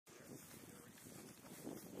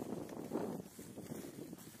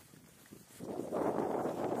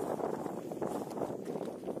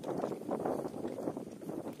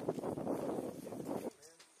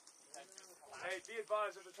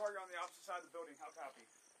advise of the target on the opposite side of the building. How copy?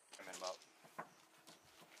 I'm in about.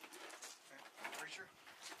 Preacher?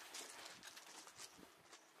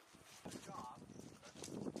 Good job.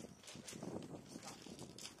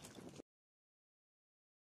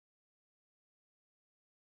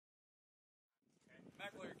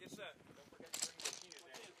 McLeod, get set. Don't forget to bring the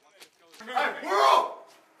unit in. Alright, we're all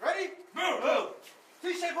ready? Move!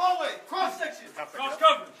 T-shaped hallway, cross section. Cross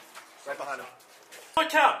cover. Right behind him. One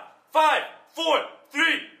count. 5, 4,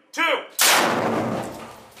 3, 2.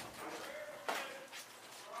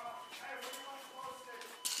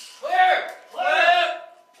 Clear!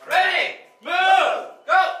 Ready! Move!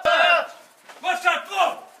 Go! Left side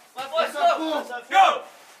flow. Left side flow. Go.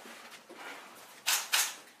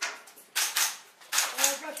 I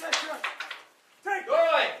got that shot. Take.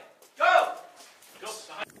 Doorway, go! Go.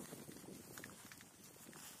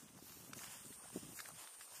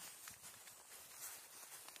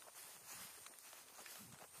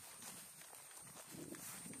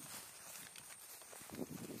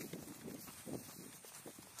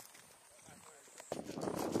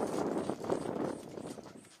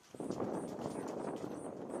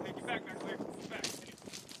 Hey, get back, McLeod. Get back.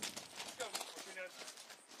 Let's go. Okay, now.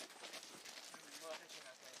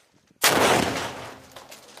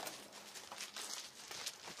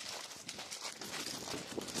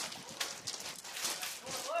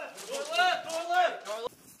 Door left!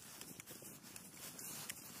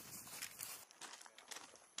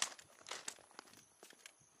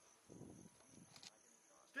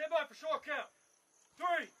 Stand by for short count. 3,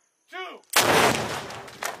 2.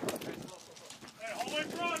 Hey, hallway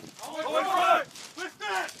front. Hallway front. Lift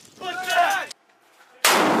that. Lift that.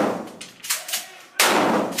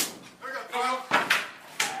 There you go, Kyle.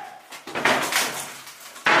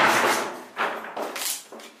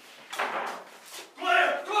 Clear.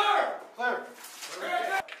 Clear.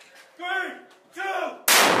 3, 2.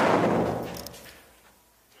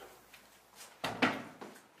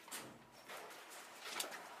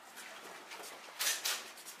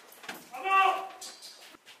 Come on.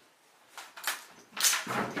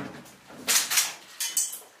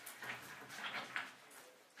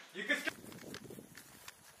 You can skip.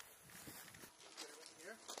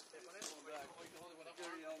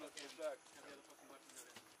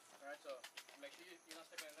 Alright, so make sure you're not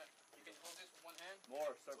stepping in that. You can hold this with one hand.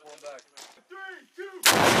 More. Start pulling back. 3, 2.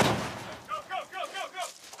 Go, go, go, go, go.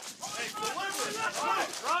 Hey, deliver it.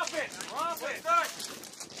 Drop it. Drop it.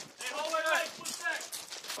 Hey, hallway right. Push back.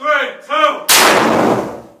 3, 2.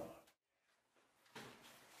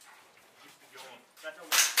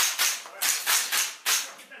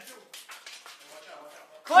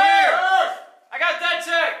 Clear! I got that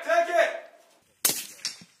check! Take it!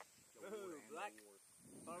 Black.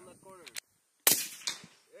 Bottom left corner.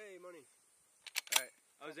 Hey, money. Alright.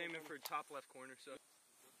 I was aiming for top left corner, so.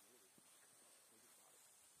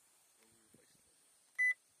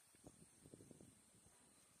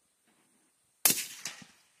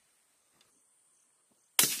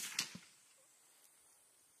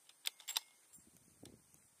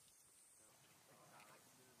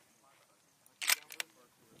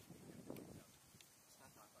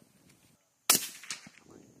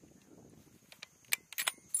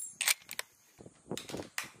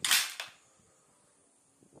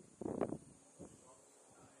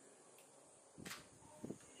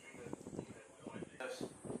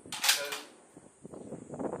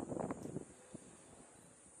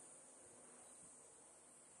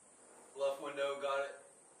 Left window, got it.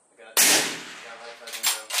 I got it. Got right side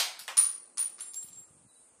window.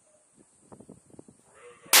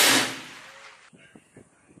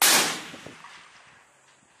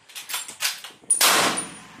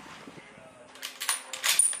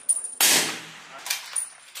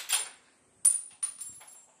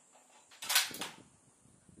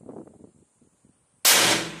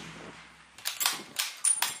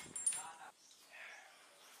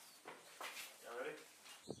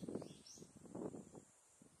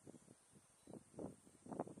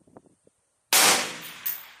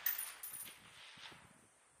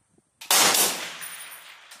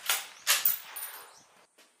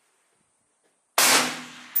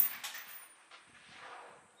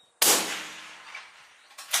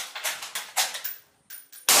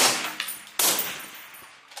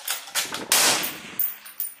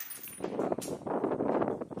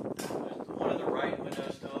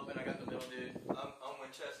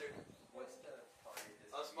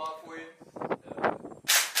 Spot for you.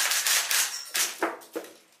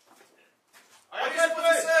 I got what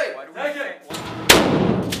to say. Take it.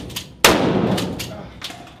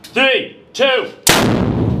 3, 2.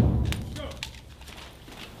 Go.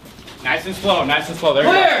 Nice Nice and slow, nice and slow. There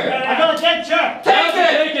Clear! you go. I got a dead check. Take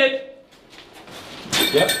it!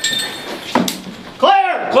 Take it. Yep.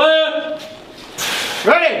 Clear! Clear.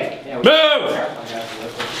 Ready! Move.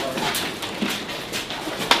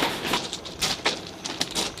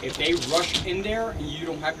 If they rush in there and you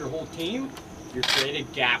don't have your whole team, you're creating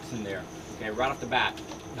gaps in there. Okay, right off the bat.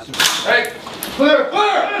 Hey! Clear!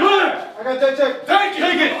 Clear! Clear! I got that check. Take it!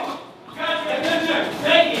 Take it!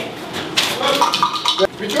 Take it.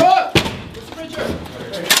 Picture up! What's the picture?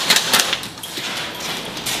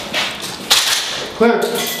 Clear.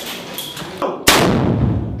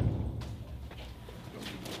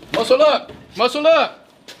 Muscle up! Muscle up!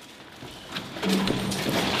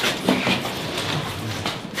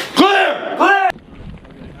 Clear! Clear!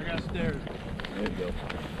 I got stairs. There you go.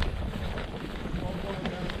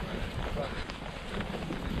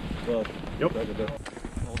 Yep. Hold it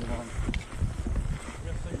on.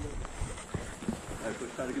 Alright,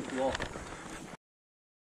 push tight against the wall.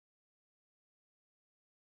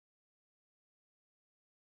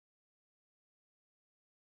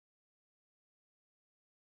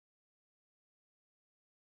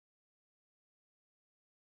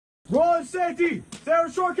 Roll in safety! Sarah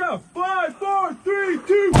short count! 5, 4, 3,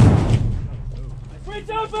 2! Reach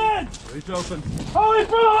open! Reach open. Holy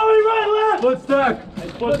front, holy right, left! Foot stack.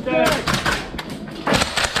 Foot stack!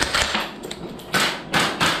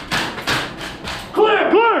 Clear!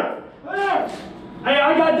 Clear! Clear! Hey,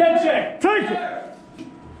 I got dead check! Take it!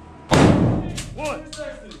 One!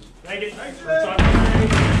 Take it!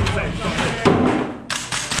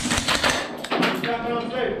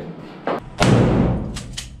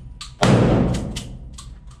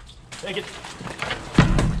 Take it!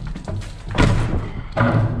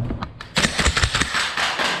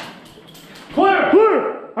 Clear! Clear!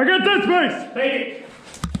 I got dead space! Take it!